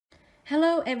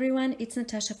Hello everyone, it's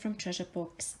Natasha from Treasure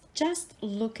Books. Just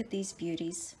look at these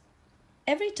beauties.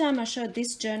 Every time I show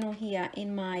this journal here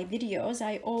in my videos,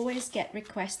 I always get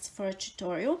requests for a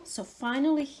tutorial, so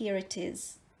finally here it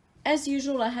is. As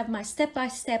usual, I have my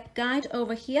step-by-step guide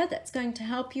over here that's going to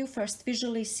help you first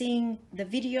visually seeing the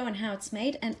video and how it's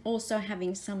made, and also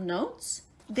having some notes.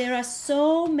 There are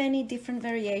so many different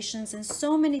variations and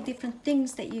so many different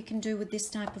things that you can do with this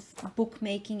type of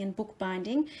bookmaking and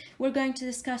bookbinding. We're going to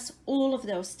discuss all of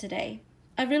those today.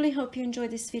 I really hope you enjoy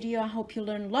this video. I hope you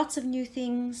learn lots of new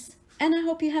things and I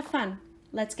hope you have fun.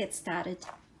 Let's get started.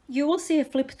 You will see a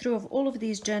flip through of all of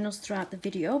these journals throughout the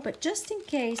video, but just in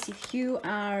case if you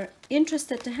are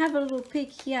interested to have a little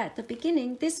peek here at the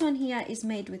beginning, this one here is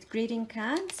made with greeting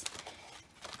cards.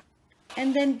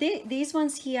 And then these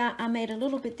ones here are made a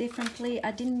little bit differently.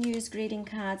 I didn't use greeting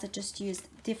cards, I just used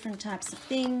different types of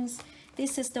things.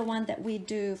 This is the one that we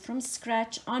do from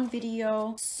scratch on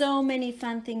video. So many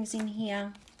fun things in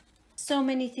here. So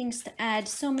many things to add,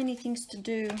 so many things to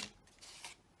do.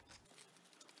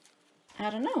 I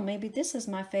don't know, maybe this is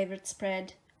my favorite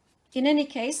spread. In any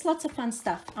case, lots of fun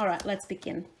stuff. All right, let's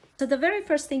begin. So the very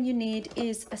first thing you need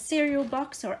is a cereal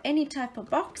box or any type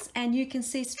of box, and you can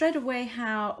see straight away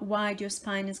how wide your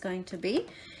spine is going to be.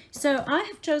 So I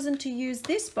have chosen to use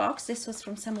this box. This was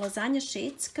from some lasagna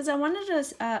sheets because I wanted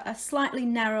a slightly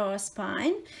narrower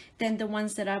spine than the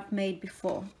ones that I've made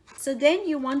before. So then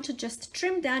you want to just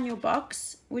trim down your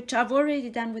box, which I've already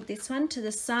done with this one, to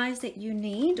the size that you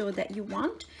need or that you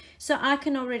want. So I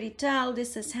can already tell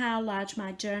this is how large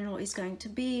my journal is going to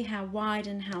be, how wide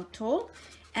and how tall.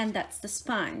 And that's the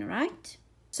spine, right?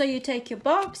 So you take your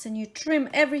box and you trim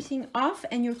everything off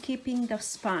and you're keeping the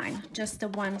spine, just the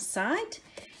one side,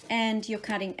 and you're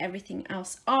cutting everything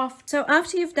else off. So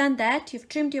after you've done that, you've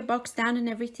trimmed your box down and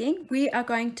everything, we are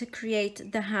going to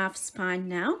create the half spine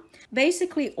now.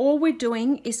 Basically, all we're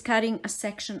doing is cutting a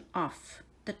section off,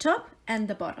 the top and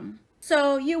the bottom.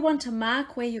 So you want to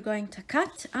mark where you're going to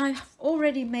cut. I've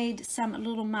already made some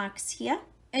little marks here.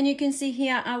 And you can see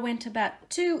here I went about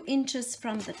 2 inches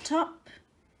from the top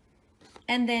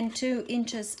and then 2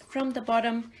 inches from the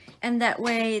bottom, and that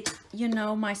way you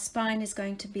know my spine is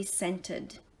going to be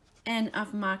centered. And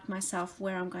I've marked myself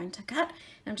where I'm going to cut.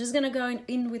 I'm just going to go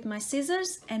in with my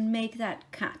scissors and make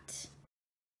that cut.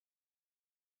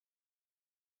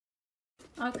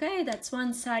 Okay, that's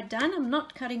one side done. I'm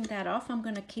not cutting that off, I'm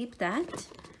going to keep that.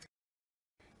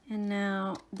 And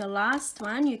now the last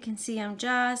one, you can see I'm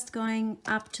just going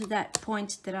up to that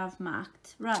point that I've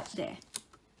marked right there.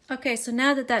 Okay, so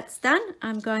now that that's done,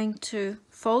 I'm going to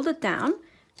fold it down.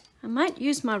 I might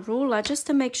use my ruler just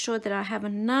to make sure that I have a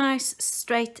nice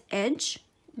straight edge.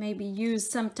 Maybe use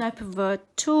some type of a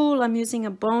tool. I'm using a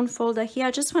bone folder here.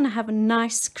 I just want to have a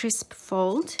nice crisp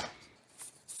fold.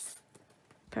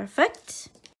 Perfect.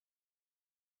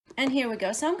 And here we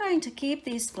go. So I'm going to keep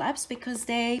these flaps because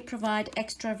they provide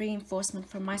extra reinforcement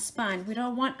for my spine. We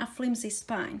don't want a flimsy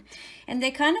spine. And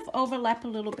they kind of overlap a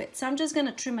little bit. So I'm just going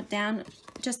to trim it down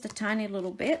just a tiny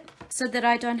little bit so that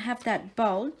I don't have that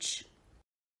bulge.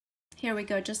 Here we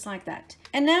go, just like that.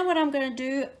 And now what I'm going to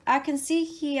do, I can see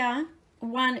here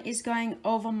one is going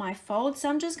over my fold. So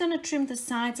I'm just going to trim the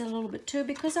sides a little bit too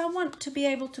because I want to be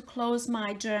able to close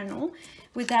my journal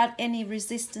without any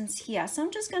resistance here. So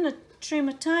I'm just going to trim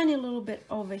a tiny little bit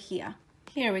over here.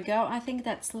 Here we go. I think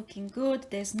that's looking good.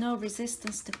 There's no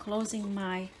resistance to closing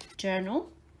my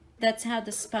journal. That's how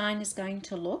the spine is going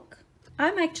to look.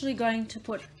 I'm actually going to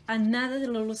put another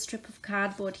little strip of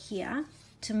cardboard here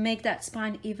to make that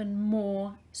spine even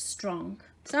more strong.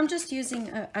 So I'm just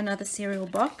using another cereal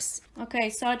box.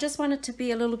 Okay, so I just want it to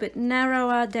be a little bit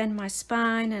narrower than my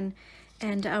spine,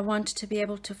 and I want to be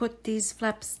able to put these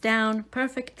flaps down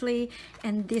perfectly,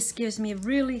 and this gives me a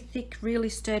really thick, really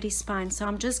sturdy spine. So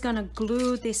I'm just going to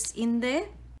glue this in there.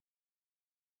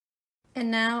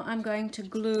 And now I'm going to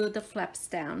glue the flaps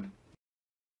down.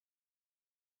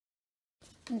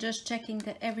 And just checking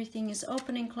that everything is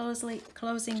opening,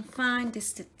 closing fine.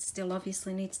 This still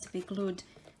obviously needs to be glued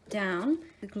down.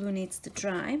 The glue needs to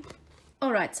dry.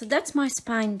 All right, so that's my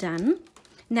spine done.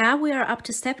 Now we are up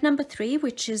to step number 3,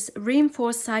 which is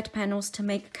reinforce side panels to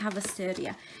make cover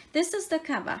sturdier. This is the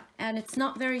cover and it's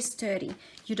not very sturdy.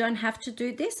 You don't have to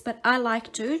do this, but I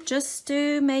like to, just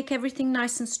to make everything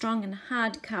nice and strong and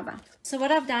hard cover. So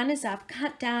what I've done is I've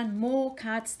cut down more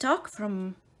cardstock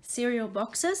from cereal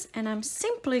boxes and I'm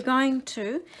simply going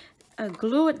to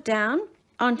glue it down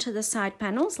onto the side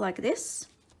panels like this.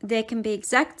 They can be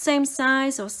exact same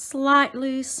size or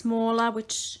slightly smaller,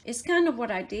 which is kind of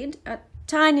what I did.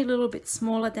 Tiny little bit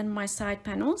smaller than my side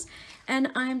panels,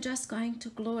 and I'm just going to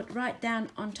glue it right down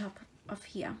on top of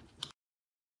here.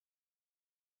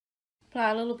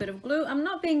 Apply a little bit of glue. I'm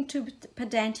not being too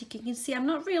pedantic. You can see I'm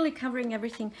not really covering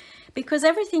everything because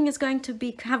everything is going to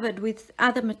be covered with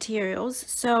other materials,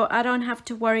 so I don't have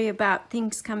to worry about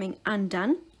things coming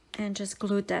undone, and just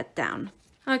glue that down.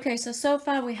 Okay, so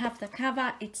far we have the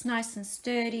cover. It's nice and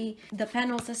sturdy. The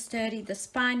panels are sturdy. The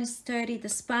spine is sturdy. The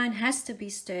spine has to be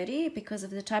sturdy because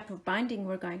of the type of binding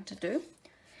we're going to do.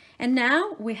 And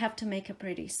now we have to make it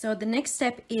pretty. So the next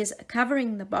step is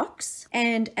covering the box.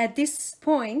 And at this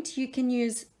point, you can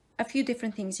use a few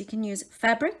different things. You can use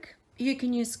fabric, you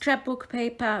can use scrapbook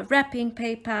paper, wrapping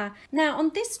paper. Now on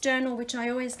this journal, which I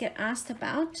always get asked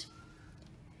about,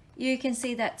 you can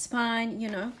see that spine, you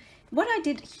know. What I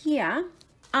did here,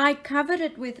 I covered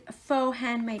it with faux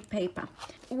handmade paper,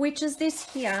 which is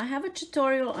this here. I have a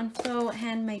tutorial on faux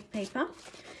handmade paper.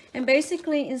 And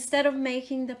basically, instead of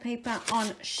making the paper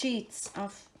on sheets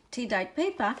of tea-dyed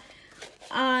paper,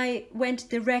 I went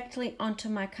directly onto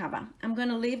my cover. I'm going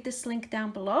to leave this link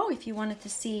down below if you wanted to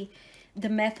see the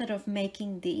method of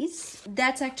making these.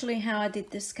 That's actually how I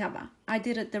did this cover. I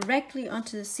did it directly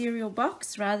onto the cereal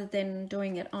box rather than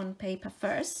doing it on paper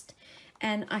first.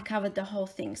 And I covered the whole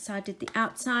thing. So I did the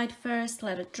outside first,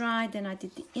 let it dry, then I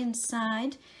did the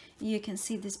inside. You can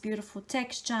see this beautiful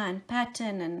texture and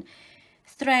pattern and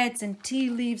threads and tea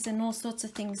leaves and all sorts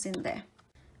of things in there.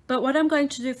 But what I'm going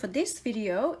to do for this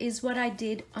video is what I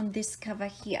did on this cover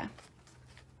here.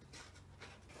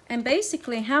 And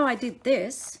basically how I did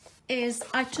this is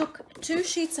I took 2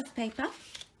 sheets of paper,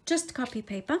 just copy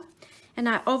paper, and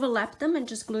I overlapped them and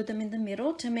just glued them in the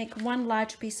middle to make one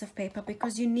large piece of paper,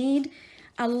 because you need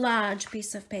a large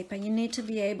piece of paper. You need to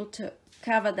be able to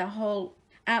cover the whole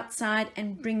outside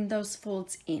and bring those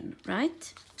folds in,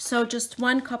 right? So just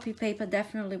one copy paper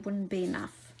definitely wouldn't be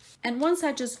enough. And once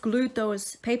I just glued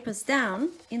those papers down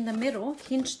in the middle,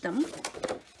 hinged them,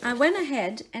 I went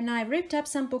ahead and I ripped up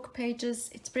some book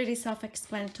pages. It's pretty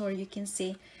self-explanatory, you can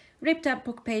see. Ripped up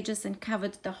book pages and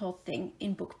covered the whole thing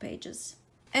in book pages.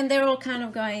 And they're all kind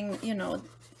of going, you know,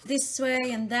 this way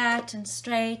and that and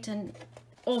straight and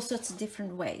all sorts of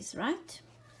different ways, right?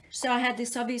 So I had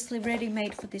this obviously ready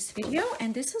made for this video,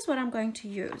 and this is what I'm going to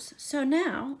use. So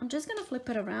now I'm just going to flip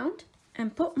it around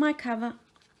and put my cover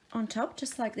on top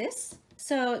just like this.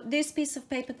 So this piece of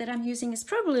paper that I'm using is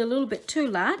probably a little bit too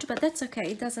large, but that's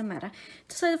okay, it doesn't matter.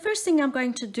 So the first thing I'm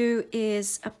going to do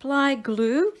is apply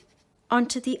glue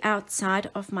onto the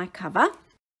outside of my cover.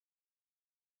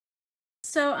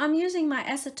 So I'm using my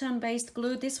acetone based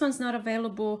glue. This one's not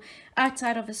available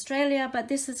outside of Australia, but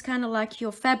this is kind of like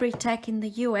your Fabri-Tac in the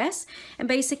US. And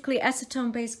basically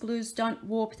acetone based glues don't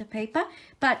warp the paper,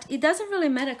 but it doesn't really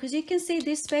matter because you can see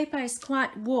this paper is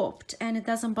quite warped and it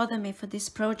doesn't bother me for this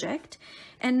project.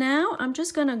 And now I'm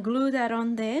just going to glue that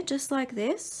on there just like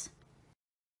this.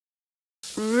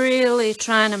 Really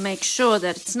trying to make sure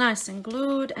that it's nice and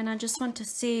glued, and I just want to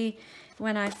see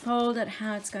when I fold it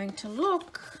how it's going to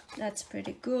look. That's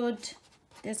pretty good.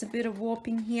 There's a bit of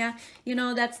warping here. You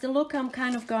know, that's the look I'm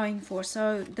kind of going for.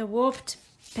 So the warped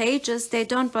pages, they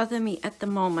don't bother me at the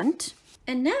moment.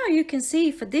 And now you can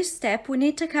see for this step, we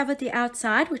need to cover the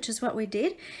outside, which is what we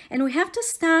did. And we have to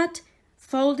start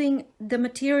folding the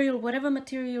material, whatever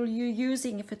material you're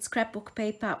using, if it's scrapbook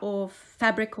paper or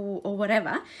fabric or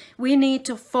whatever, we need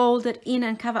to fold it in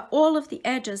and cover all of the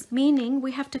edges, meaning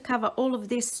we have to cover all of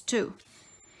this too.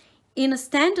 In a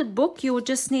standard book, you would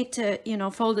just need to, you know,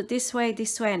 fold it this way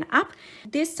and up.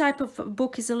 This type of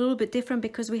book is a little bit different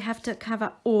because we have to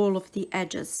cover all of the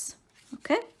edges.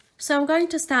 Okay, so I'm going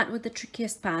to start with the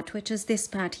trickiest part, which is this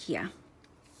part here.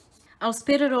 I'll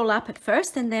speed it all up at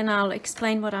first and then I'll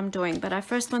explain what I'm doing. But I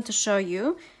first want to show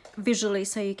you visually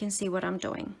so you can see what I'm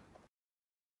doing.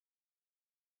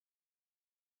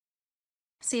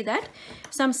 See that?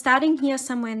 So I'm starting here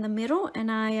somewhere in the middle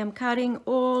and I am cutting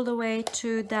all the way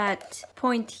to that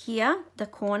point here, the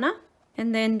corner,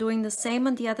 and then doing the same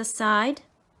on the other side.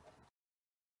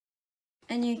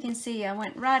 And you can see I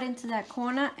went right into that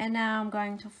corner, and now I'm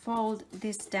going to fold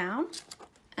this down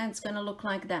and it's going to look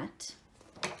like that.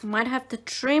 I might have to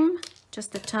trim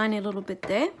just a tiny little bit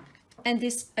there. And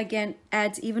this again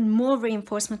adds even more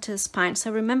reinforcement to the spine.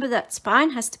 So remember that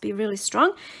spine has to be really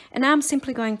strong. And now I'm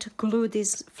simply going to glue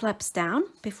these flaps down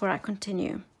before I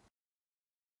continue.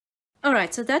 All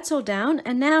right, so that's all down.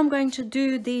 And now I'm going to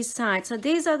do these sides. So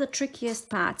these are the trickiest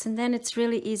parts, and then it's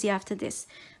really easy after this.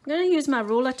 I'm going to use my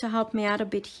ruler to help me out a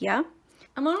bit here.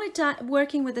 I'm only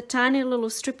working with a tiny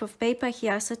little strip of paper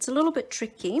here, so it's a little bit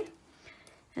tricky.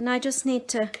 And I just need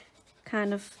to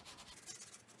kind of,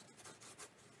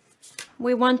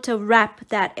 we want to wrap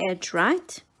that edge,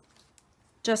 right?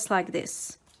 Just like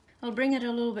this. I'll bring it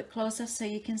a little bit closer so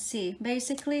you can see.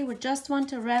 Basically, we just want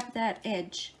to wrap that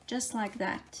edge, just like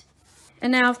that.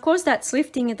 And now, of course, that's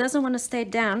lifting. It doesn't want to stay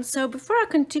down. So before I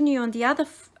continue on the other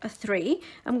three,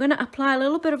 I'm going to apply a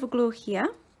little bit of glue here.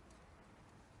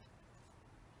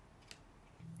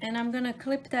 And I'm going to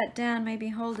clip that down, maybe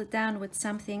hold it down with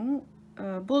something,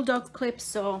 bulldog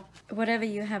clips or whatever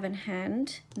you have in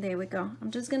hand. There we go. I'm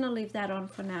just going to leave that on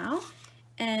for now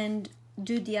and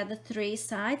do the other three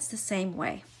sides the same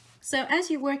way. So as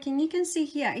you're working, you can see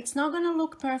here, it's not going to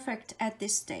look perfect at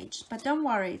this stage, but don't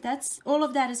worry, all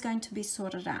of that is going to be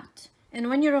sorted out. And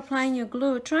when you're applying your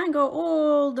glue, try and go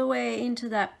all the way into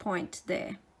that point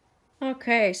there.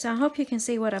 Okay, so I hope you can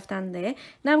see what I've done there.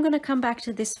 Now I'm going to come back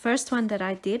to this first one that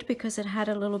I did because it had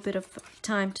a little bit of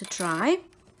time to dry.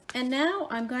 And now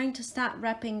I'm going to start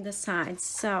wrapping the sides.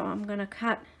 So I'm going to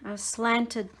cut a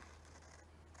slanted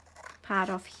part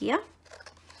off here.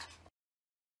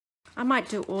 I might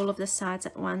do all of the sides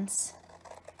at once.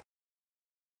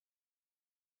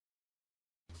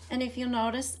 And if you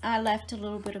notice, I left a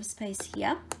little bit of space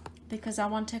here because I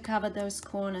want to cover those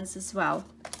corners as well.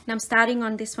 And I'm starting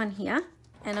on this one here,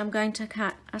 and I'm going to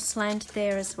cut a slant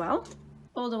there as well,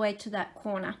 all the way to that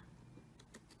corner.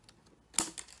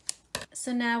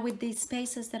 So now with these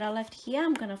spaces that I left here,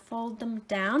 I'm going to fold them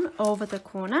down over the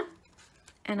corner,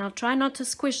 and I'll try not to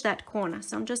squish that corner.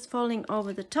 So I'm just folding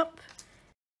over the top.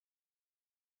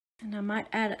 And I might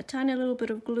add a tiny little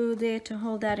bit of glue there to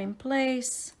hold that in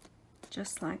place,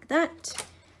 just like that.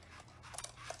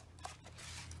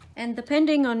 And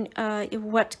depending on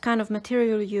what kind of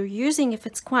material you're using, if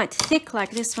it's quite thick like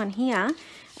this one here,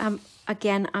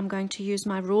 again, I'm going to use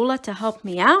my ruler to help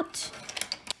me out.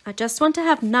 I just want to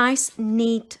have nice,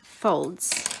 neat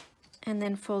folds. And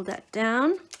then fold that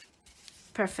down.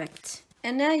 Perfect.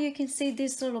 And now you can see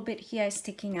this little bit here is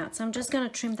sticking out. So I'm just going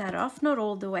to trim that off, not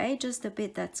all the way, just a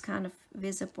bit that's kind of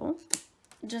visible.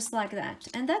 Just like that.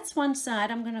 And that's one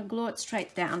side. I'm going to glue it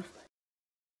straight down.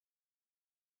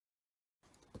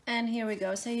 And here we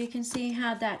go. So you can see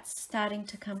how that's starting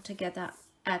to come together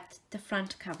at the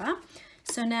front cover.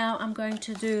 So now I'm going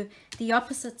to do the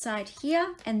opposite side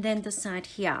here and then the side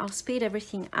here. I'll speed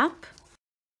everything up.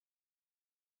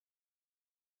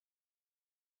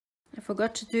 I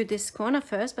forgot to do this corner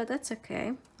first, but that's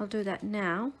okay. I'll do that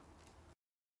now.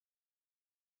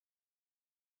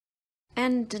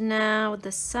 And now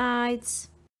the sides.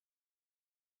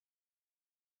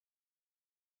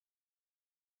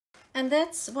 And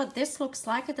that's what this looks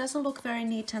like. It doesn't look very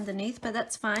neat underneath, but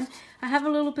that's fine. I have a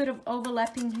little bit of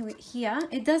overlapping here.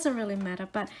 It doesn't really matter,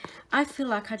 but I feel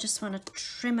like I just want to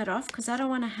trim it off because I don't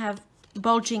want to have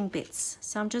bulging bits.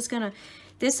 So I'm just going to,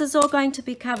 this is all going to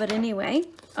be covered anyway,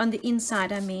 on the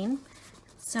inside I mean.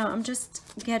 So I'm just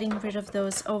getting rid of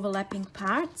those overlapping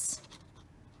parts.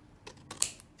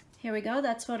 Here we go,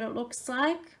 that's what it looks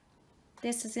like.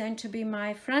 This is going to be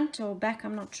my front or back,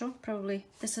 I'm not sure, probably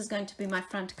this is going to be my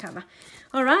front cover.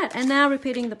 All right, and now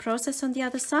repeating the process on the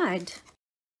other side.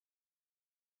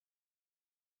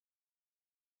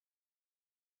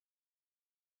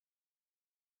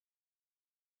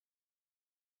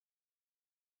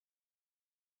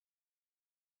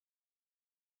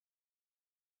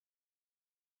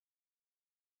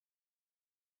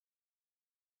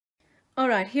 All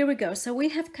right, here we go. So we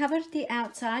have covered the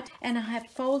outside and I have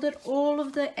folded all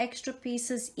of the extra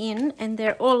pieces in and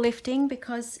they're all lifting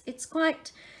because it's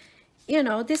quite, you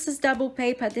know, this is double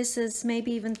paper. This is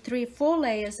maybe even 3 or 4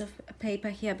 layers of paper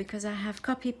here because I have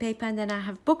copy paper and then I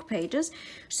have book pages.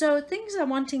 So things are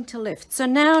wanting to lift. So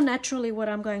now naturally what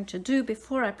I'm going to do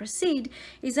before I proceed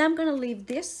is I'm going to leave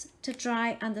this to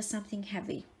dry under something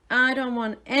heavy. I don't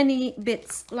want any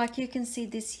bits, like you can see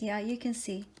this here, you can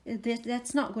see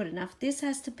that's not good enough. This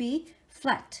has to be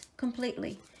flat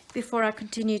completely before I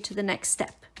continue to the next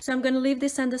step. So I'm going to leave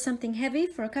this under something heavy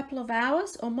for a couple of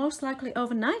hours or most likely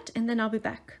overnight and then I'll be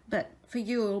back. But for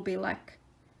you, it will be like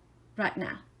right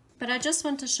now. But I just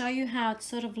want to show you how it's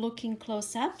sort of looking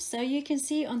close up. So you can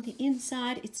see on the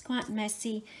inside, it's quite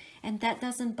messy and that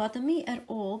doesn't bother me at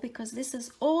all because this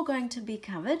is all going to be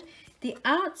covered. The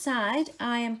outside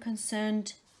I am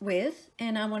concerned with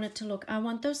and I want it to look, I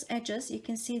want those edges, you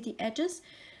can see the edges,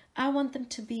 I want them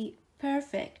to be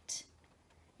perfect.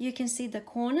 You can see the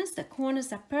corners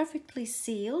are perfectly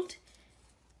sealed.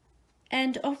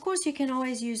 And of course you can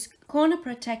always use corner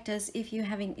protectors if you're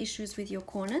having issues with your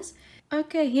corners.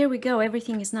 Okay, here we go.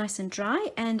 Everything is nice and dry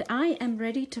and I am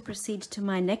ready to proceed to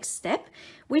my next step,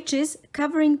 which is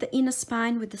covering the inner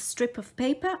spine with a strip of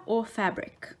paper or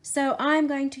fabric. So I'm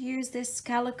going to use this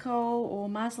calico or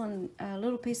muslin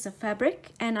little piece of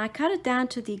fabric and I cut it down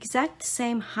to the exact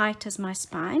same height as my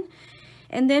spine.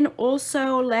 and then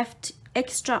also left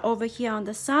extra over here on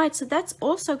the side, so that's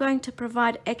also going to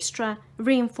provide extra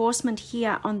reinforcement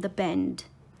here on the bend.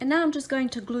 And now I'm just going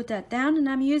to glue that down, and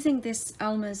I'm using this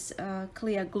Alma's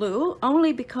clear glue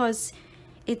only because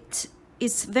it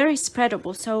is very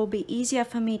spreadable, so it will be easier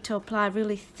for me to apply a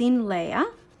really thin layer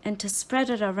and to spread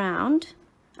it around.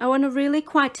 I want a really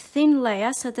quite thin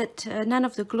layer so that none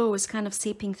of the glue is kind of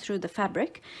seeping through the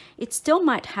fabric. It still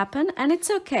might happen, and it's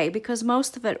okay because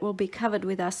most of it will be covered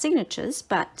with our signatures,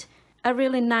 but a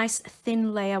really nice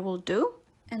thin layer will do.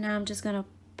 And now I'm just going to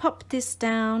pop this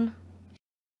down.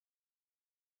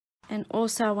 And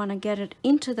also I want to get it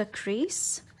into the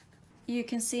crease. You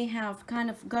can see how I've kind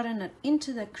of gotten it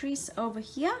into the crease over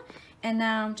here. And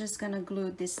now I'm just going to glue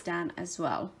this down as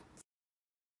well.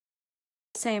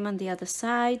 Same on the other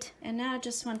side. And now I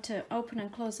just want to open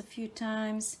and close a few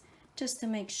times just to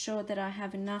make sure that I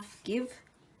have enough give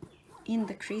in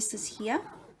the creases here.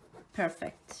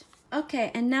 Perfect.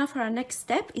 Okay, and now for our next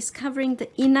step is covering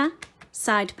the inner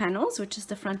side panels, which is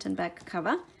the front and back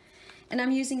cover. And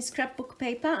I'm using scrapbook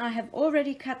paper. I have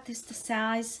already cut this to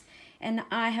size, and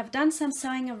I have done some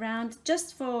sewing around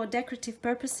just for decorative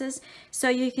purposes. So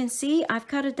you can see I've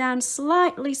cut it down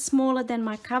slightly smaller than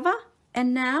my cover.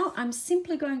 And now I'm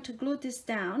simply going to glue this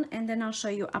down, and then I'll show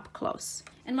you up close.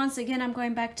 And once again, I'm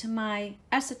going back to my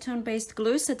acetone based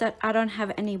glue so that I don't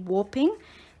have any warping.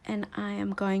 And I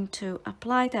am going to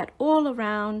apply that all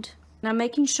around. Now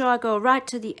making sure I go right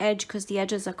to the edge because the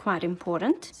edges are quite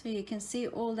important. So you can see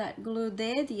all that glue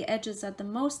there. The edges are the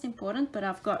most important, but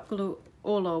I've got glue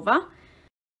all over.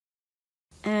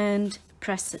 And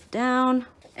press it down.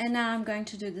 And now I'm going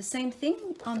to do the same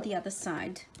thing on the other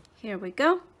side. Here we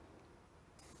go.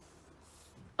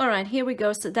 All right, here we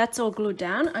go. So that's all glued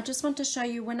down. I just want to show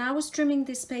you when I was trimming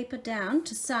this paper down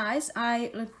to size,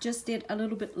 I just did a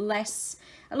little bit less,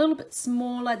 a little bit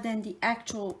smaller than the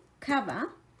actual cover,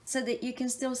 so that you can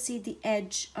still see the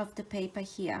edge of the paper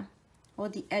here, or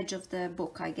the edge of the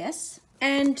book, I guess.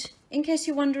 And in case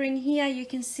you're wondering, here you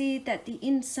can see that the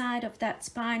inside of that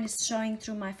spine is showing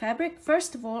through my fabric.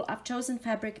 First of all, I've chosen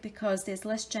fabric because there's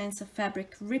less chance of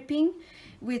fabric ripping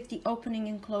with the opening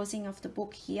and closing of the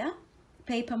book here.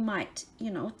 Paper might,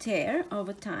 you know, tear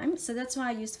over time, so that's why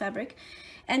I use fabric.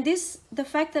 And the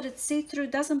fact that it's see-through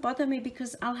doesn't bother me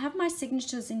because I'll have my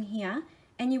signatures in here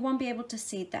and you won't be able to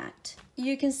see that.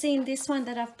 You can see in this one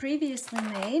that I've previously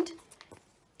made,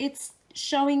 it's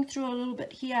showing through a little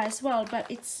bit here as well, but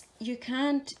you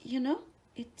can't, you know,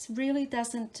 it really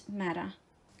doesn't matter.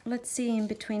 Let's see in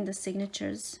between the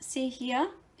signatures. See here,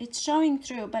 it's showing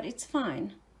through, but it's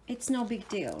fine. It's no big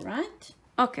deal, right?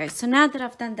 Okay, so now that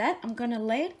I've done that, I'm gonna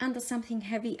lay it under something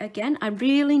heavy again. I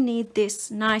really need this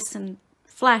nice and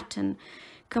flat and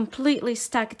completely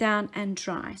stuck down and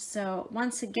dry. So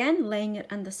once again, laying it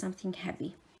under something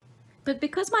heavy. But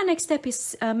because my next step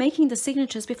is making the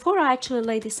signatures, before I actually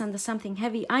lay this under something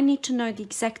heavy, I need to know the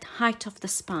exact height of the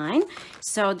spine.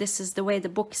 So this is the way the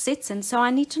book sits, and so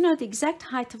I need to know the exact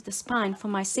height of the spine for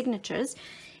my signatures.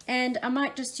 And I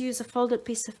might just use a folded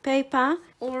piece of paper,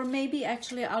 or maybe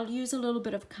actually I'll use a little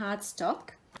bit of cardstock.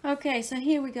 Okay, so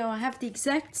here we go. I have the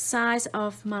exact size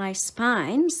of my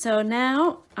spine. So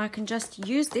now I can just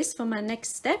use this for my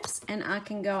next steps, and I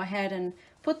can go ahead and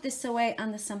put this away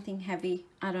under something heavy.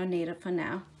 I don't need it for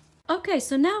now. Okay,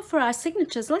 so now for our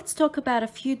signatures, let's talk about a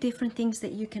few different things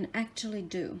that you can actually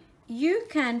do. You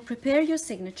can prepare your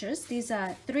signatures. These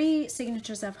are 3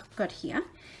 signatures I've got here.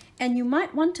 And you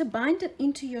might want to bind it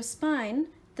into your spine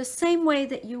the same way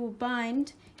that you will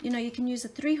bind, you know, you can use a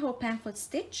 3-hole pamphlet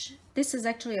stitch. This is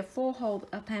actually a 4-hole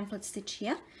pamphlet stitch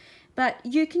here. But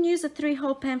you can use a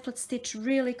 3-hole pamphlet stitch,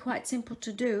 really quite simple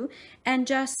to do, and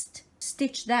just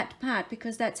stitch that part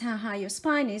because that's how high your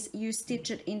spine is. You stitch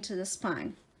it into the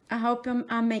spine. I hope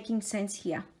I'm making sense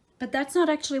here. But that's not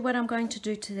actually what I'm going to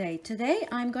do today. Today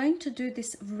I'm going to do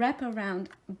this wraparound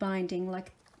binding,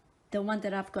 like the one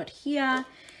that I've got here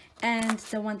and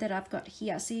the one that I've got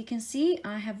here. So you can see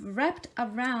I have wrapped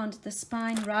around the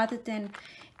spine rather than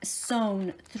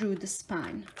sewn through the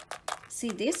spine. See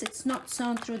this? It's not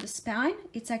sewn through the spine,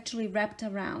 it's actually wrapped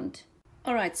around.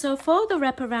 Alright, so for the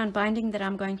wraparound binding that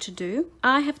I'm going to do,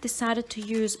 I have decided to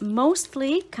use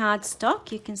mostly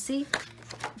cardstock. You can see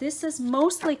this is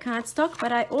mostly cardstock,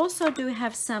 but I also do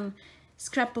have some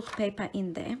scrapbook paper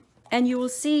in there. And you will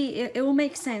see, it will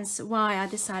make sense why I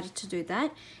decided to do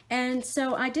that. And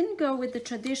so I didn't go with the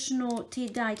traditional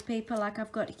tea-dyed paper like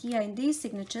I've got here in these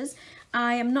signatures.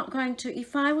 I am not going to,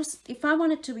 if I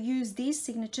wanted to use these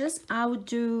signatures, I would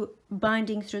do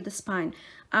binding through the spine.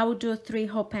 I would do a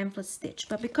 3-hole pamphlet stitch.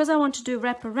 But because I want to do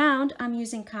wraparound, I'm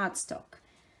using cardstock,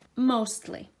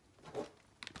 mostly.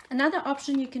 Another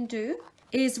option you can do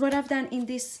is what I've done in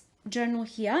this journal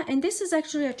here, and this is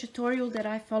actually a tutorial that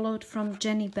I followed from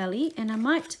Jenny Belly, and I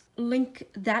might link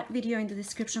that video in the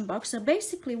description box. So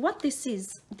basically what this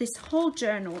is, this whole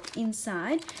journal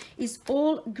inside is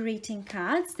all greeting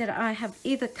cards that I have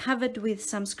either covered with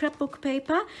some scrapbook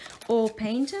paper or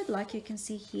painted, like you can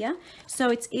see here. So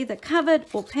it's either covered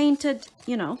or painted,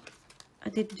 you know,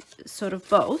 I did sort of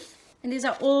both. And these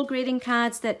are all greeting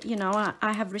cards that, you know,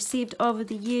 I have received over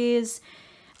the years,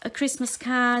 Christmas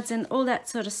cards and all that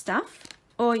sort of stuff.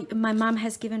 Or my mum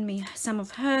has given me some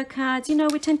of her cards. You know,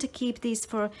 we tend to keep these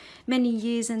for many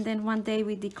years, and then one day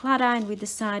we declutter and we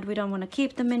decide we don't want to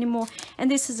keep them anymore.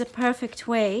 And this is a perfect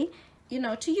way, you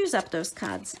know, to use up those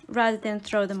cards rather than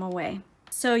throw them away.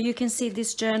 So you can see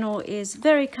this journal is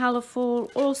very colorful,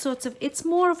 all sorts of, it's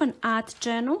more of an art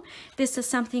journal. This is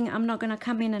something I'm not going to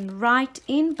come in and write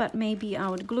in, but maybe I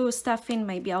would glue stuff in,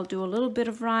 maybe I'll do a little bit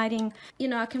of writing. You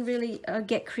know, I can really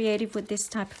get creative with this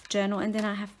type of journal. And then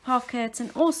I have pockets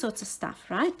and all sorts of stuff,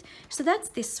 right? So that's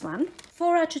this one.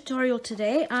 For our tutorial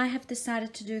today, I have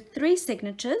decided to do 3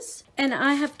 signatures, and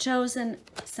I have chosen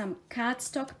some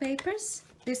cardstock papers.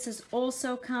 This is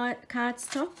also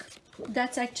cardstock.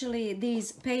 That's actually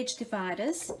these page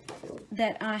dividers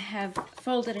that I have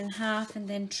folded in half and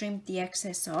then trimmed the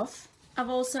excess off. I've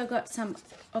also got some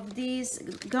of these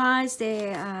guys,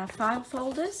 they're file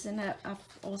folders, and I've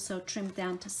also trimmed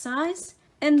down to size.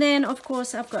 And then of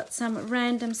course I've got some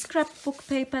random scrapbook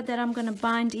paper that I'm going to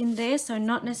bind in there, so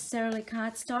not necessarily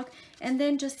cardstock, and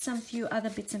then just some few other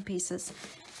bits and pieces.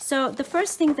 So the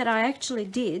first thing that I actually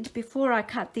did before I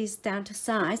cut these down to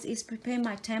size is prepare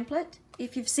my template.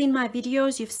 If you've seen my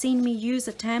videos, you've seen me use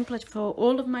a template for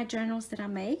all of my journals that I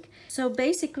make. So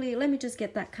basically, let me just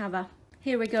get that cover.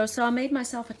 Here we go. So I made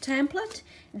myself a template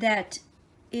that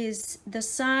is the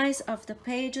size of the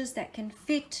pages that can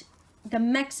fit, the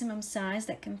maximum size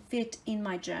that can fit in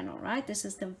my journal, right? This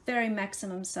is the very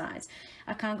maximum size.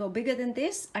 I can't go bigger than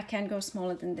this. I can go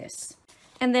smaller than this.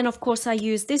 And then of course I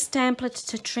use this template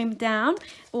to trim down,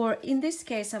 or in this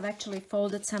case I've actually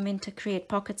folded some in to create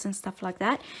pockets and stuff like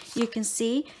that. You can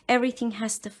see everything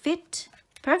has to fit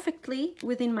perfectly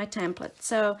within my template.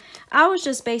 So I was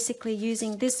just basically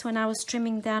using this when I was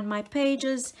trimming down my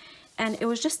pages, and it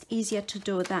was just easier to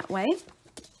do it that way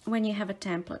when you have a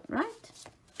template, right?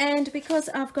 And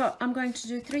because I'm going to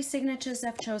do 3 signatures,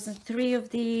 I've chosen 3 of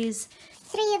these,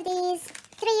 3 of these,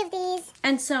 3 of these,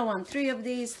 and so on. 3 of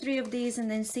these, 3 of these, and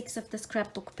then 6 of the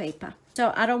scrapbook paper.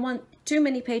 So I don't want too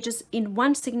many pages in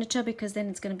one signature because then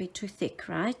it's going to be too thick,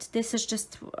 right? This is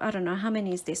just, I don't know, how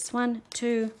many is this? 1,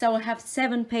 2, so I'll have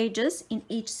 7 pages in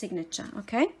each signature,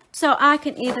 okay? So I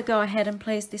can either go ahead and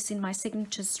place this in my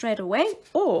signatures straight away,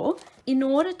 or in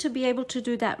order to be able to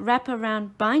do that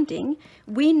wraparound binding,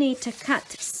 we need to cut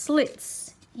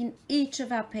slits in each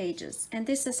of our pages. And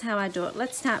this is how I do it.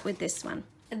 Let's start with this one.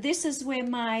 This is where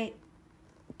my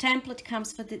template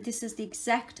comes for. This is the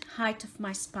exact height of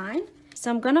my spine. So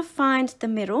I'm going to find the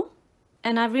middle,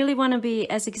 and I really want to be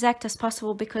as exact as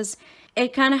possible because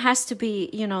it kind of has to be,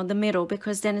 you know, the middle,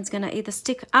 because then it's going to either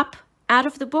stick up out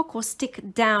of the book or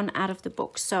stick down out of the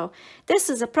book. So this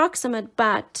is approximate,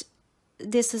 but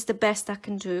this is the best I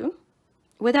can do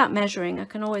without measuring. I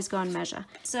can always go and measure.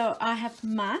 So I have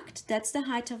marked, that's the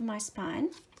height of my spine.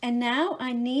 And now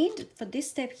I need, for this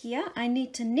step here, I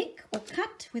need to nick or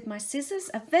cut with my scissors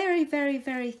a very, very,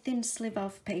 very thin sliver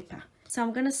of paper. So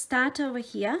I'm going to start over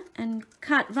here and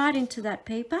cut right into that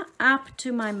paper up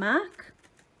to my mark.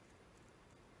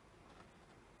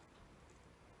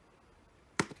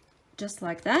 Just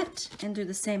like that, and do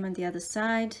the same on the other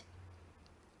side.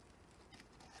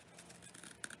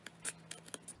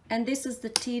 And this is the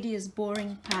tedious,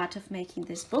 boring part of making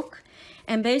this book.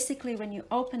 And basically when you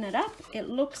open it up, it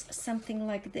looks something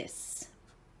like this.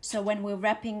 So when we're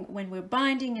wrapping, when we're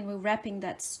binding and we're wrapping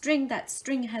that string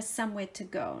has somewhere to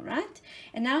go, right?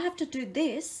 And now I have to do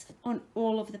this on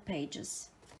all of the pages.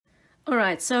 All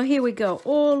right, so here we go.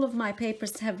 All of my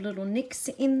papers have little nicks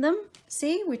in them,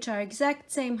 see, which are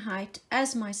exact same height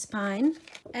as my spine.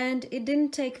 And it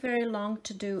didn't take very long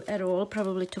to do at all,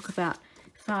 probably took about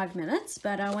 5 minutes,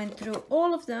 but I went through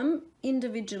all of them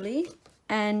individually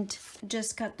and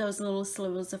just cut those little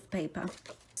slivers of paper.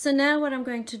 So now what I'm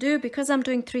going to do, because I'm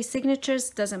doing 3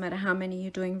 signatures, doesn't matter how many you're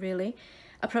doing really,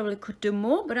 I probably could do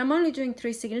more, but I'm only doing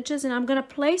 3 signatures, and I'm going to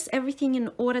place everything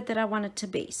in order that I want it to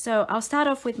be. So I'll start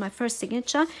off with my first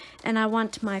signature, and I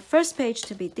want my first page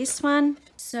to be this one.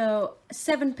 So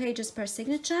 7 pages per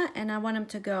signature, and I want them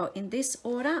to go in this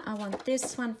order. I want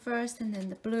this one first, and then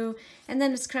the blue, and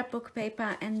then the scrapbook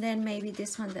paper, and then maybe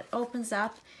this one that opens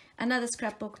up, another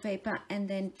scrapbook paper, and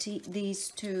then these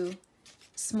 2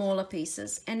 smaller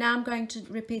pieces. And now I'm going to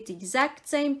repeat the exact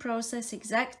same process,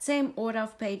 exact same order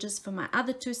of pages for my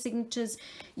other 2 signatures.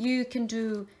 You can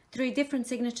do 3 different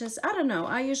signatures. I don't know,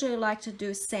 I usually like to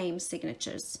do same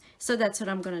signatures, so that's what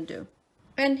I'm gonna do.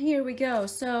 And here we go.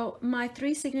 So my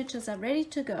 3 signatures are ready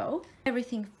to go.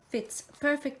 Everything fits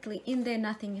perfectly in there,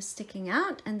 nothing is sticking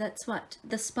out, and that's what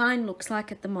the spine looks like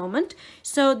at the moment.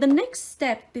 So the next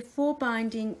step before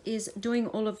binding is doing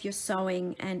all of your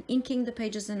sewing and inking the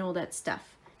pages and all that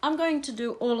stuff. I'm going to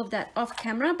do all of that off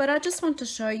camera, but I just want to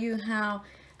show you how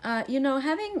you know,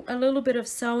 having a little bit of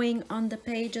sewing on the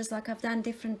pages, like I've done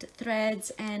different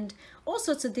threads and all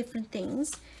sorts of different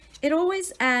things, it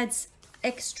always adds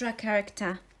extra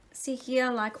character. See here,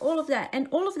 like all of that, and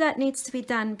all of that needs to be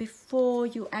done before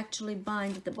you actually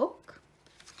bind the book.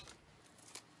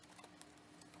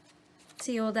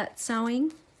 See all that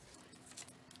sewing?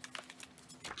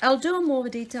 I'll do a more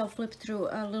detailed flip through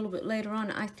a little bit later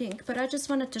on, I think, but I just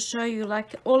wanted to show you,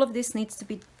 like, all of this needs to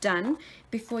be done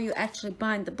before you actually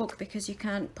bind the book, because you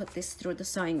can't put this through the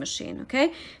sewing machine.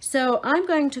 Okay, so I'm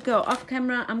going to go off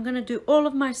camera. I'm going to do all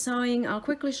of my sewing. I'll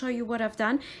quickly show you what I've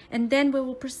done, and then we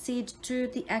will proceed to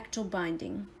the actual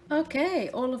binding. Okay,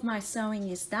 all of my sewing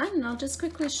is done. I'll just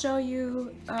quickly show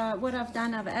you what I've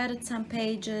done. I've added some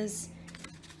pages,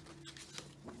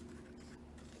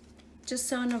 just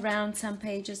sewn around some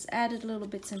pages, added little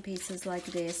bits and pieces like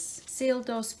this, sealed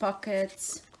those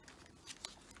pockets,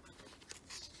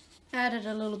 added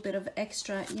a little bit of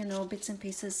extra, you know, bits and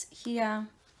pieces here,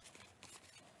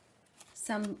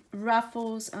 some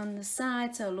ruffles on the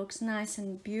side so it looks nice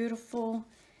and beautiful.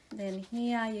 Then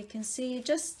here you can see,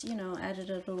 just, you know, added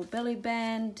a little belly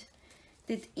band,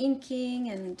 did inking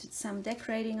and some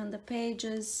decorating on the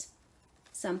pages,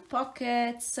 some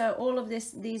pockets. So all of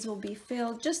these will be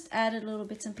filled, just added little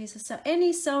bits and pieces. So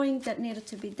any sewing that needed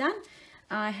to be done,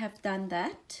 I have done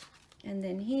that. And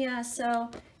then here,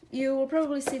 so you will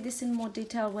probably see this in more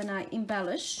detail when I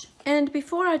embellish. And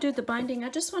before I do the binding, I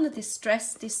just want to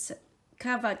distress this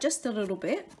cover just a little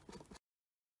bit.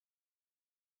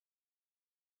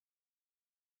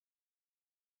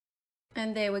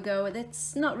 And there we go.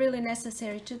 It's not really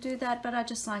necessary to do that, but I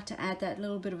just like to add that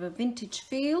little bit of a vintage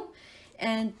feel.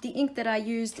 And the ink that I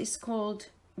used is called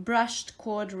Brushed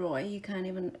Corduroy. You can't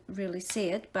even really see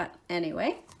it, but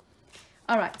anyway.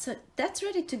 All right, so that's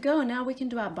ready to go. Now we can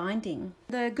do our binding.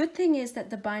 The good thing is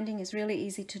that the binding is really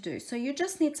easy to do. So you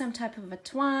just need some type of a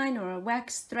twine or a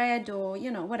wax thread or, you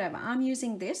know, whatever. I'm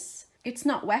using this. It's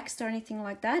not waxed or anything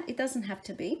like that. It doesn't have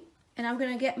to be. And I'm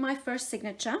going to get my first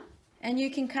signature. And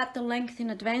you can cut the length in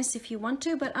advance if you want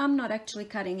to, but I'm not actually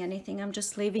cutting anything. I'm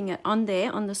just leaving it on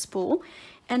there on the spool.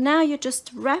 And now you just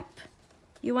wrap.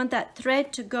 You want that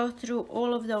thread to go through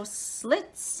all of those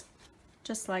slits,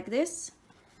 just like this.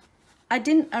 I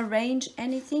didn't arrange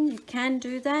anything. You can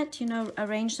do that, you know,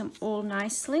 arrange them all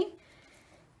nicely.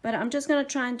 But I'm just going to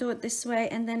try and do it this way.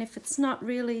 And then if it's not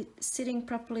really sitting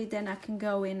properly, then I can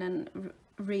go in and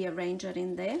rearrange it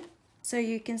in there. So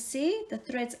you can see the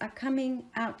threads are coming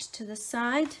out to the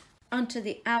side, onto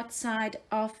the outside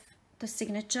of the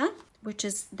signature, which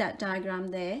is that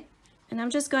diagram there. And I'm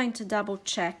just going to double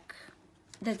check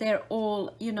that they're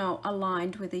all, you know,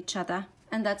 aligned with each other.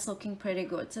 And that's looking pretty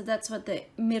good. So that's what the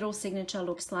middle signature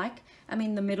looks like. I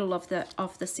mean, the middle of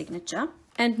the signature.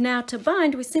 And now to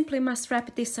bind, we simply must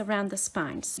wrap this around the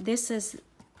spines. This is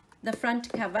the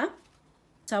front cover.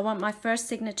 So I want my first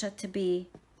signature to be,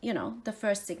 you know, the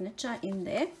first signature in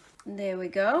there. And there we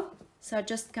go. So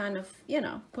just kind of, you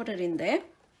know, put it in there.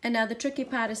 And now the tricky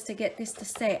part is to get this to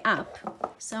stay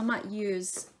up. So I might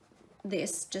use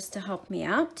this just to help me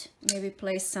out. Maybe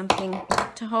place something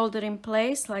to hold it in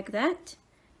place like that.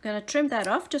 I'm going to trim that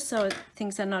off just so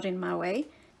things are not in my way.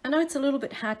 I know it's a little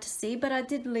bit hard to see, but I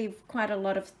did leave quite a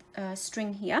lot of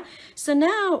string here. So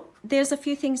now there's a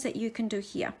few things that you can do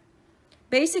here.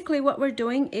 Basically what we're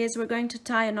doing is we're going to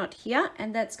tie a knot here,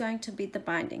 and that's going to be the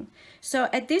binding. So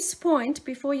at this point,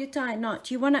 before you tie a knot,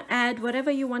 you want to add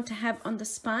whatever you want to have on the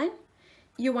spine.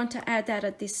 You want to add that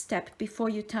at this step before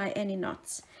you tie any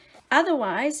knots.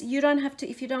 Otherwise, you don't have to,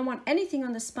 if you don't want anything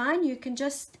on the spine, you can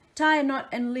just tie a knot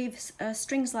and leave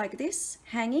strings like this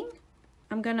hanging.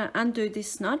 I'm going to undo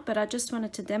this knot, but I just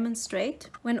wanted to demonstrate.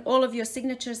 When all of your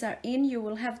signatures are in, you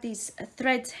will have these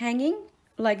threads hanging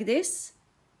like this.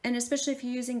 And especially if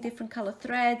you're using different color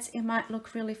threads, it might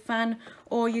look really fun.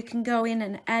 Or you can go in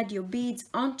and add your beads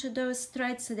onto those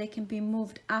threads so they can be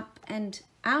moved up and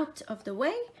out of the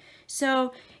way.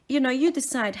 So, you know, you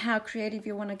decide how creative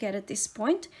you want to get at this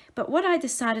point. But what I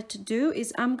decided to do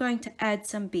is I'm going to add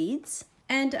some beads.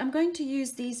 And I'm going to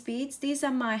use these beads. These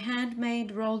are my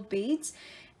handmade rolled beads.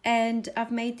 and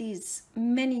I've made these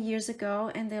many years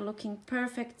ago and they're looking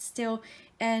perfect still,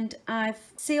 and I've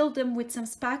sealed them with some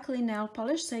sparkly nail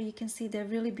polish so you can see they're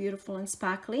really beautiful and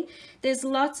sparkly. There's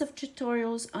lots of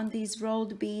tutorials on these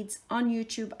rolled beads on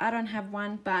YouTube. I don't have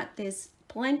one, but there's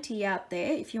plenty out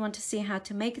there if you want to see how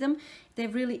to make them. They're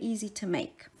really easy to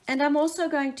make. And I'm also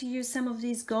going to use some of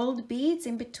these gold beads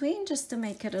in between just to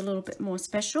make it a little bit more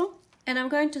special. And I'm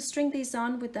going to string these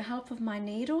on with the help of my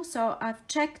needle. So I've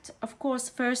checked, of course,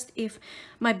 first if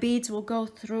my beads will go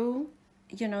through,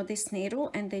 you know, this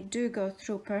needle, and they do go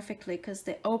through perfectly because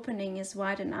the opening is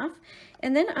wide enough.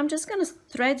 And then I'm just going to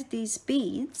thread these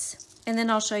beads, and then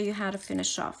I'll show you how to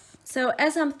finish off. So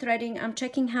as I'm threading, I'm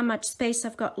checking how much space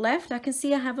I've got left. I can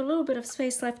see I have a little bit of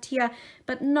space left here,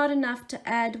 but not enough to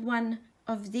add one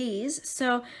of these.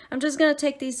 So I'm just going to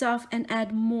take these off and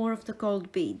add more of the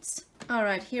gold beads. All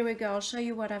right, here we go. I'll show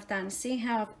you what I've done. See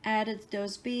how I've added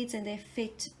those beads and they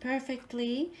fit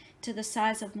perfectly to the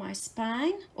size of my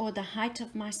spine or the height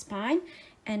of my spine.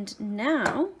 And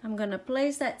now I'm going to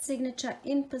place that signature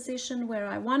in position where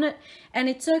I want it. And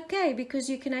it's okay because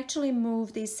you can actually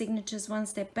move these signatures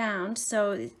once they're bound.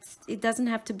 So it doesn't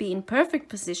have to be in perfect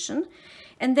position.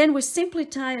 And then we simply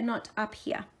tie a knot up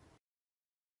here.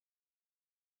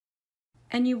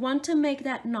 And you want to make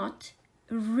that knot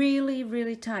really,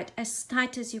 really tight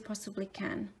as you possibly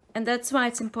can. And that's why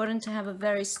it's important to have a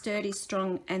very sturdy,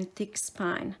 strong, and thick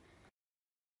spine.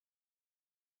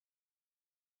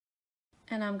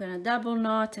 And I'm going to double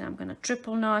knot, and I'm going to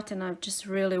triple knot, and I just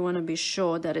really want to be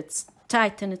sure that it's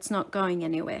tight and it's not going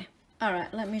anywhere. All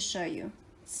right, let me show you.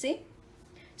 See?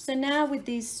 So now with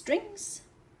these strings,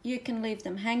 you can leave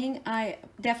them hanging. I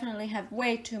definitely have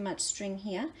way too much string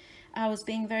here. I was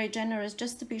being very generous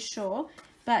just to be sure,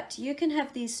 but you can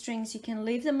have these strings, you can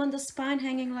leave them on the spine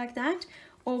hanging like that,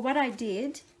 or what I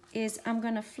did is I'm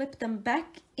going to flip them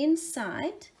back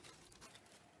inside,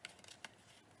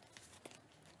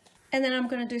 and then I'm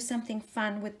going to do something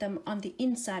fun with them on the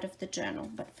inside of the journal.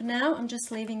 But for now, I'm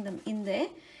just leaving them in there,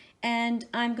 and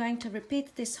I'm going to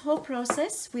repeat this whole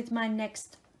process with my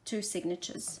next two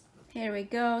signatures. Here we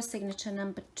go, signature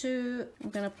number 2. I'm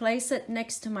going to place it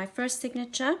next to my first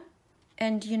signature.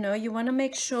 And you know, you want to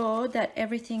make sure that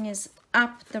everything is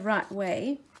up the right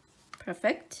way.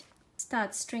 Perfect.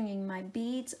 Start stringing my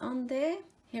beads on there.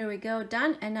 Here we go,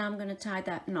 done. And now I'm going to tie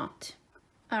that knot.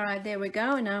 All right, there we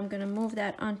go. And now I'm going to move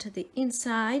that onto the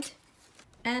inside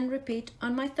and repeat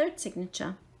on my third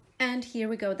signature. And here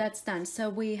we go, that's done. So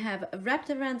we have wrapped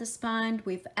around the spine,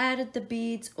 we've added the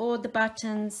beads or the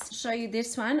buttons. I'll show you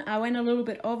this one. I went a little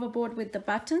bit overboard with the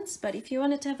buttons, but if you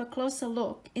wanted to have a closer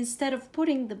look, instead of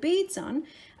putting the beads on,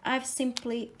 I've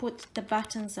simply put the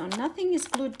buttons on. Nothing is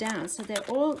glued down, so they're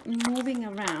all moving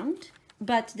around,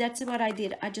 but that's what I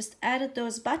did. I just added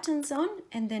those buttons on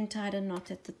and then tied a knot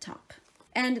at the top.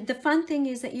 And the fun thing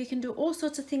is that you can do all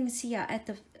sorts of things here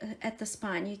at the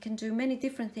spine. You can do many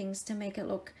different things to make it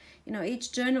look, you know,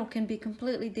 each journal can be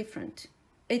completely different.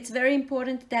 It's very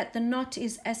important that the knot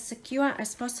is as secure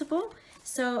as possible.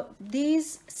 So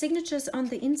these signatures on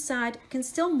the inside can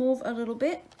still move a little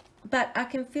bit, but I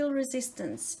can feel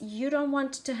resistance. You don't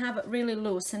want to have it really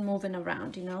loose and moving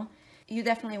around, you know. You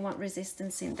definitely want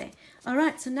resistance in there. All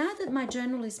right, so now that my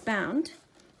journal is bound,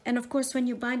 and of course when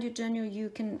you bind your journal, you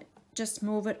can just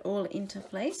move it all into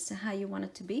place how you want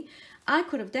it to be. I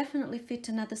could have definitely fit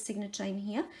another signature in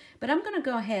here, but I'm going to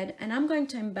go ahead and I'm going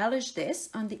to embellish this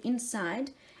on the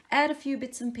inside, add a few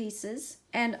bits and pieces,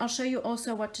 and I'll show you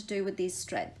also what to do with these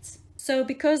threads. So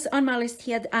because on my list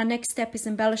here, our next step is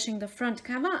embellishing the front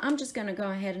cover, I'm just going to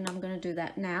go ahead and I'm going to do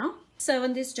that now. So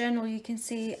in this journal, you can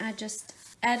see I just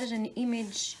added an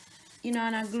image, you know,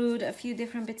 and I glued a few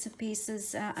different bits and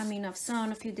pieces. I've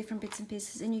sewn a few different bits and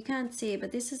pieces, and you can't see it,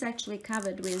 but this is actually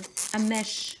covered with a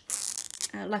mesh,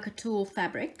 like a tulle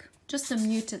fabric, just to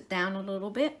mute it down a little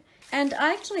bit. And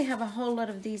I actually have a whole lot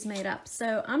of these made up,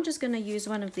 so I'm just going to use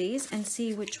one of these and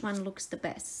see which one looks the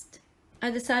best.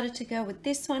 I decided to go with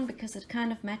this one because it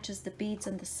kind of matches the beads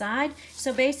on the side.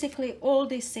 So basically all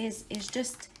this is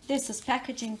just, this is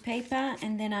packaging paper,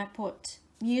 and then I put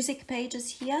music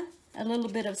pages here, a little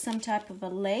bit of some type of a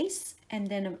lace, and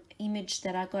then an image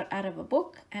that I got out of a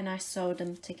book, and I sewed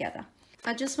them together.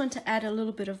 I just want to add a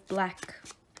little bit of black,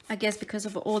 I guess because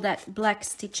of all that black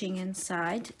stitching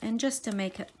inside, and just to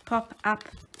make it pop up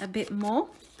a bit more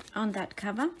on that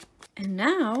cover. And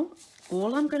now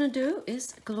all I'm going to do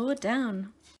is glue it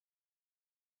down.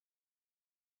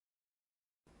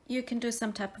 You can do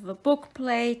some type of a book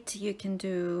plate, you can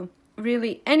do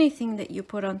really anything that you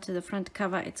put onto the front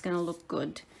cover, it's going to look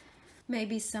good.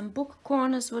 Maybe some book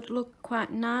corners would look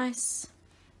quite nice.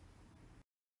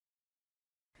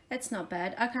 It's not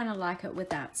bad. I kind of like it with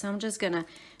that. So I'm just gonna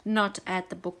not add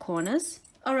the book corners.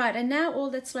 All right, and now all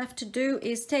that's left to do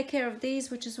is take care of these,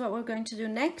 which is what we're going to do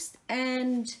next,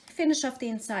 and finish off the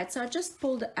inside. So I just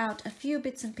pulled out a few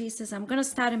bits and pieces. I'm gonna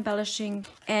start embellishing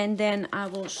and then I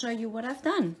will show you what I've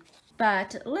done.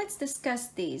 But let's discuss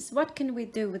these. What can we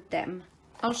do with them?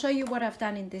 I'll show you what I've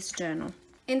done in this journal.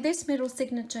 In this middle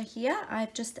signature here,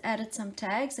 I've just added some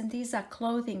tags, and these are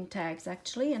clothing tags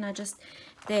actually, and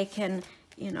they can,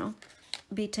 you know,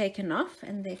 be taken off,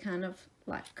 and they're kind of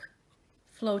like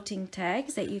floating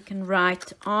tags that you can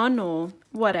write on or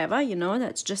whatever, you know,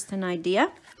 that's just an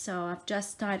idea. So I've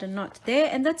just tied a knot there,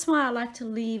 and that's why I like to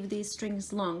leave these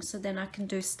strings long, so then I can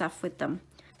do stuff with them.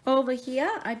 Over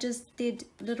here, I just did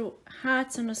little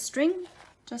hearts on a string,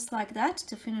 just like that,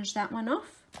 to finish that one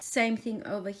off. Same thing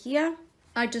over here.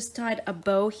 I just tied a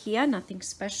bow here, nothing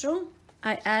special.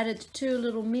 I added 2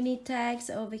 little mini tags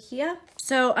over here.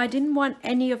 So I didn't want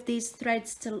any of these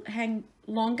threads to hang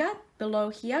longer below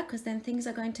here, because then things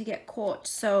are going to get caught.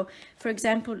 So for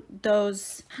example,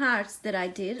 those hearts that I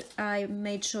did, I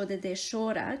made sure that they're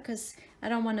shorter because I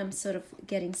don't want them sort of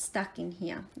getting stuck in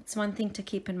here. It's one thing to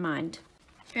keep in mind.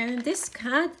 And this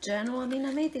card journal, I mean,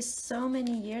 I made this so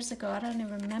many years ago, I don't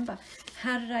even remember.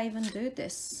 How did I even do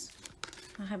this?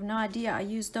 I have no idea. I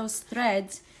used those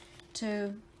threads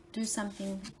to do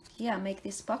something here, make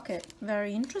this pocket.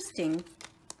 Very interesting.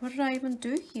 What did I even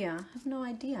do here? I have no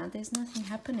idea. There's nothing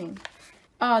happening.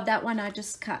 Oh, that one I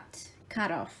just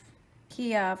cut off.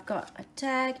 Here I've got a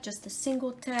tag, just a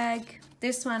single tag.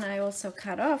 This one I also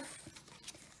cut off.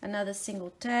 Another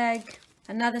single tag,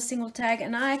 another single tag,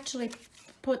 and I actually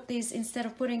put these, instead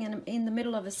of putting them in the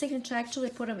middle of a signature, I actually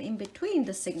put them in between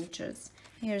the signatures.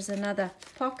 Here's another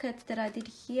pocket that I did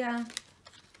here.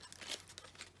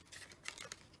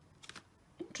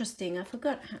 Interesting, I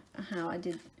forgot how I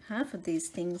did half of these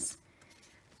things.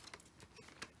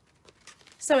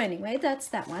 So anyway, that's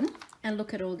that one. And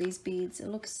look at all these beads, it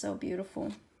looks so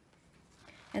beautiful.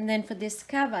 And then for this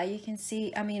cover, you can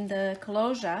see, I mean the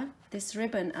closure, this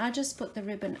ribbon, I just put the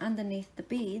ribbon underneath the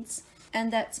beads,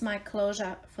 and that's my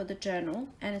closure for the journal,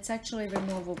 and it's actually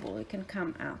removable. It can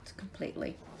come out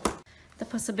completely. The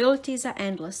possibilities are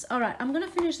endless. All right, I'm gonna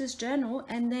finish this journal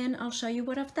and then I'll show you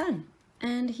what I've done.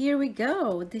 And here we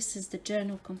go. This is the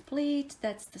journal complete.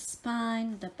 That's the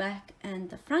spine, the back and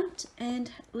the front,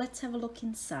 and let's have a look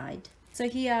inside. So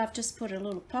here I've just put a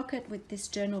little pocket with this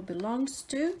journal belongs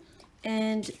to,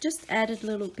 and just added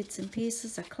little bits and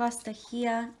pieces, a cluster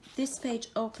here. This page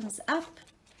opens up,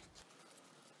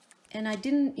 and I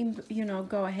didn't, you know,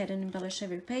 go ahead and embellish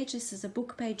every page. This is a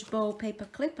book page bow paper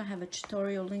clip. I have a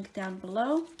tutorial link down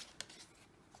below.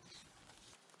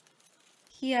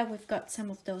 Here we've got some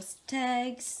of those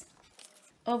tags.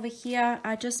 Over here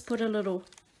I just put a little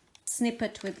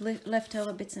snippet with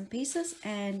leftover bits and pieces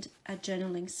and a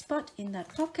journaling spot in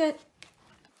that pocket.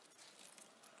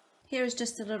 Here is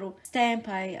just a little stamp.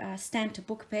 I stamped a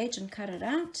book page and cut it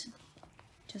out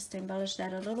just to embellish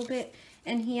that a little bit.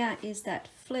 And here is that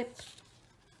flip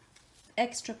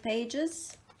extra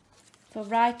pages for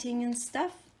writing and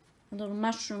stuff, a little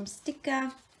mushroom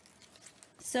sticker.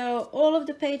 So all of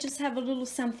the pages have a little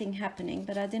something happening,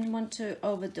 but I didn't want to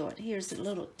overdo it. Here's a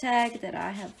little tag that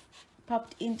I have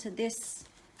popped into this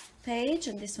page,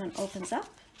 and this one opens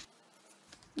up.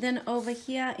 Then over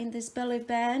here in this belly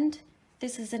band,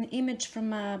 this is an image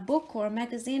from a book or a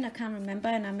magazine, I can't remember,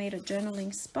 and I made a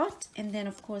journaling spot. And then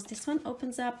of course this one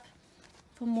opens up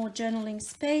for more journaling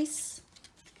space.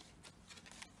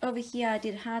 Over here I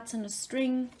did hearts on a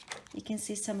string. You can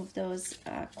see some of those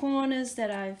corners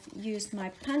that I've used my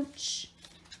punch.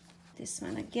 This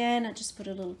one again, I just put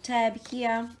a little tab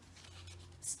here,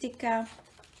 sticker,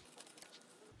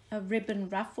 a ribbon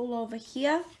ruffle over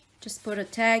here. Just put a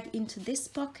tag into this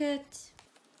pocket.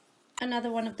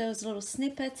 Another one of those little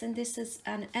snippets, and this is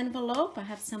an envelope. I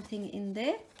have something in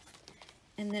there.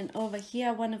 And then over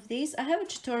here, one of these. I have a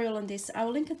tutorial on this. I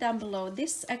will link it down below.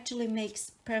 This actually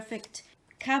makes perfect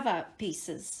cover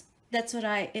pieces. That's what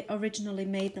I originally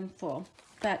made them for.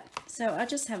 But so I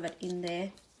just have it in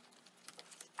there.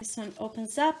 This one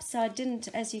opens up, so I didn't,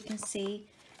 as you can see,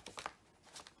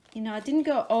 you know, I didn't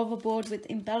go overboard with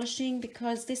embellishing,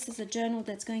 because this is a journal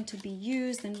that's going to be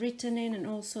used and written in and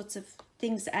all sorts of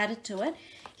things added to it.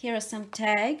 Here are some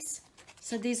tags.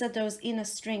 So these are those inner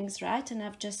strings, right? And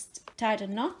I've just tied a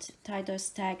knot, tied those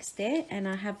tags there, and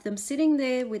I have them sitting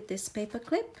there with this paper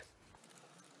clip.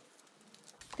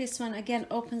 This one again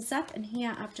opens up, and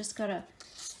here I've just got a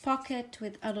pocket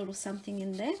with a little something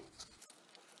in there.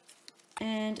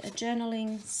 And a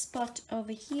journaling spot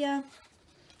over here.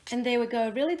 And there we go.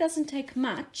 It really doesn't take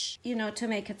much, you know, to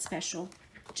make it special.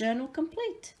 Journal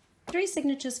complete. 3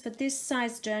 signatures for this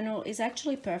size journal is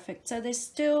actually perfect. So there's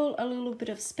still a little bit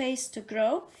of space to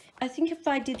grow. I think if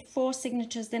I did 4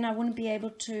 signatures, then I wouldn't be able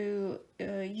to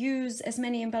use as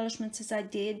many embellishments as I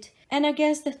did. And I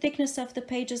guess the thickness of the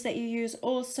pages that you use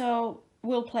also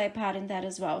will play a part in that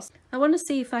as well. I want to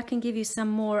see if I can give you some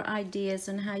more ideas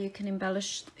on how you can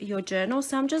embellish your journal.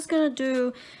 So I'm just going to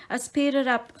do a speeded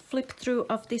up flip through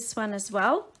of this one as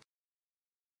well.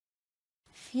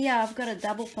 Here I've got a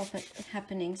double pocket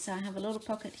happening, so I have a little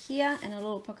pocket here and a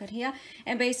little pocket here,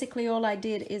 and basically all I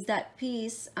did is that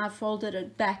piece I folded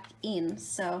it back in,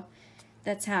 so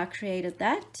that's how I created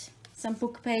that. Some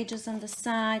book pages on the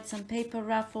side, some paper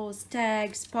ruffles,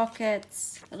 tags,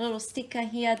 pockets, a little sticker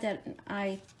here that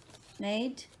I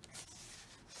made,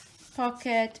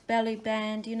 pocket, belly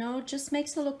band, you know, just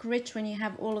makes it look rich when you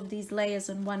have all of these layers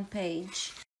on one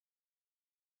page.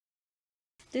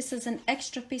 This is an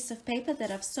extra piece of paper that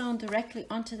I've sewn directly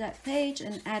onto that page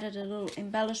and added a little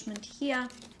embellishment here.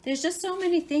 There's just so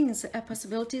many things.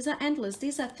 Possibilities are endless.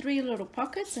 These are 3 little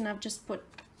pockets and I've just put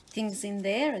things in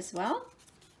there as well.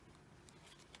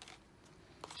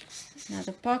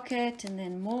 Another pocket and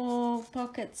then more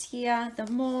pockets here.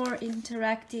 The more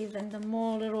interactive and the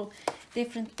more little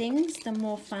different things, the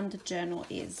more fun the journal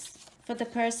is. For the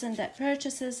person that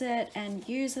purchases it and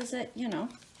uses it, you know,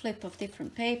 flip of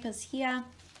different papers here.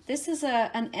 This is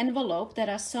an envelope that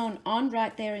I sewn on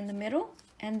right there in the middle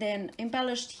and then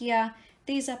embellished here.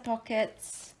 These are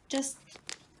pockets, just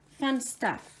fun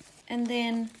stuff. And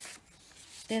then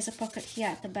there's a pocket here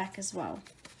at the back as well.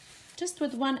 Just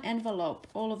with one envelope,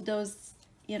 all of those,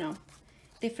 you know,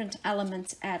 different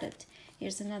elements added.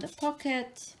 Here's another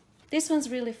pocket. This one's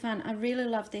really fun. I really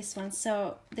love this one.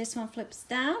 So this one flips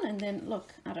down and then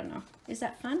look, I don't know, is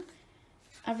that fun?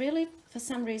 I really, for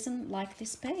some reason, like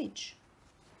this page.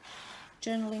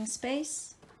 Journaling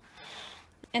space.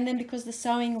 And then because the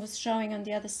sewing was showing on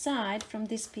the other side from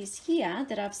this piece here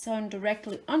that I've sewn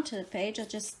directly onto the page, I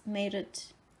just made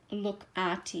it look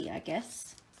arty, I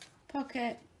guess.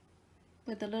 Pocket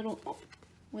with a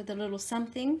little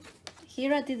something.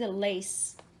 Here I did a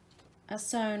lace. I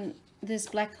sewn this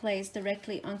black lace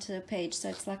directly onto the page, so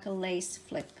it's like a lace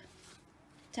flip.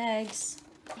 Tags.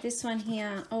 This one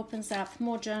here opens up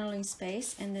more journaling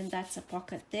space, and then that's a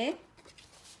pocket there.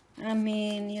 I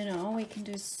mean, you know, we can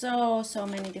do so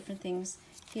many different things.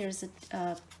 Here's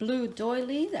a blue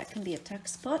doily that can be a tuck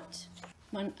spot.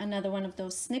 Another one of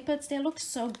those snippets. They look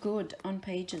so good on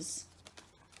pages.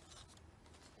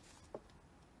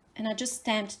 And I just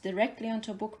stamped directly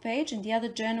onto a book page, and the other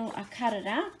journal I cut it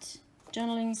out.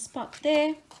 Journaling spot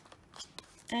there,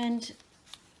 and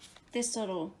this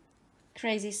little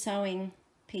crazy sewing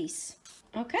piece.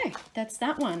 Okay, that's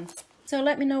that one. So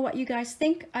let me know what you guys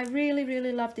think. I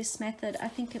really love this method. I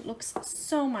think it looks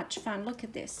so much fun. Look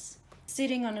at this,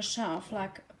 sitting on a shelf,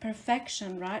 like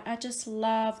perfection, right? I just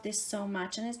love this so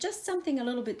much, and it's just something a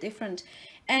little bit different.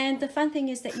 And the fun thing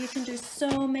is that you can do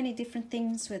so many different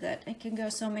things with it. It can go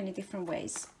so many different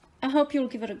ways. I hope you'll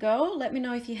give it a go. Let me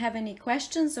know if you have any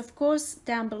questions, of course,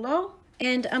 down below.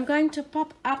 And I'm going to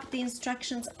pop up the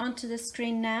instructions onto the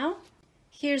screen now.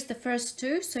 Here's the first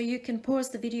 2, so you can pause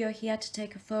the video here to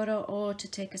take a photo or to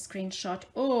take a screenshot.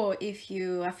 Or if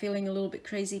you are feeling a little bit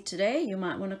crazy today, you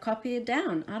might want to copy it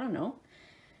down. I don't know.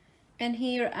 And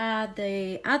here are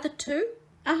the other 2.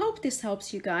 I hope this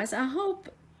helps you guys. I hope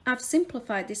I've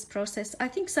simplified this process. I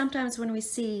think sometimes when we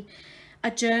see a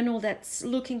journal that's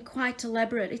looking quite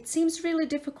elaborate, it seems really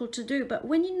difficult to do, but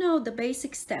when you know the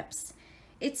basic steps,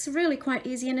 it's really quite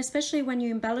easy. And especially when you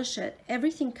embellish it,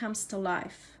 everything comes to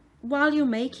life. While you're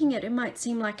making it, it might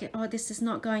seem like, oh, this is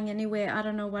not going anywhere, I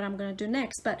don't know what I'm going to do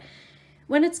next, but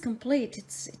when it's complete,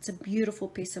 it's a beautiful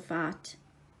piece of art.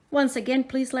 Once again,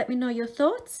 please let me know your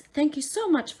thoughts. Thank you so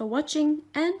much for watching,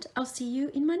 and I'll see you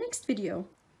in my next video.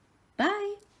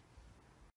 Bye!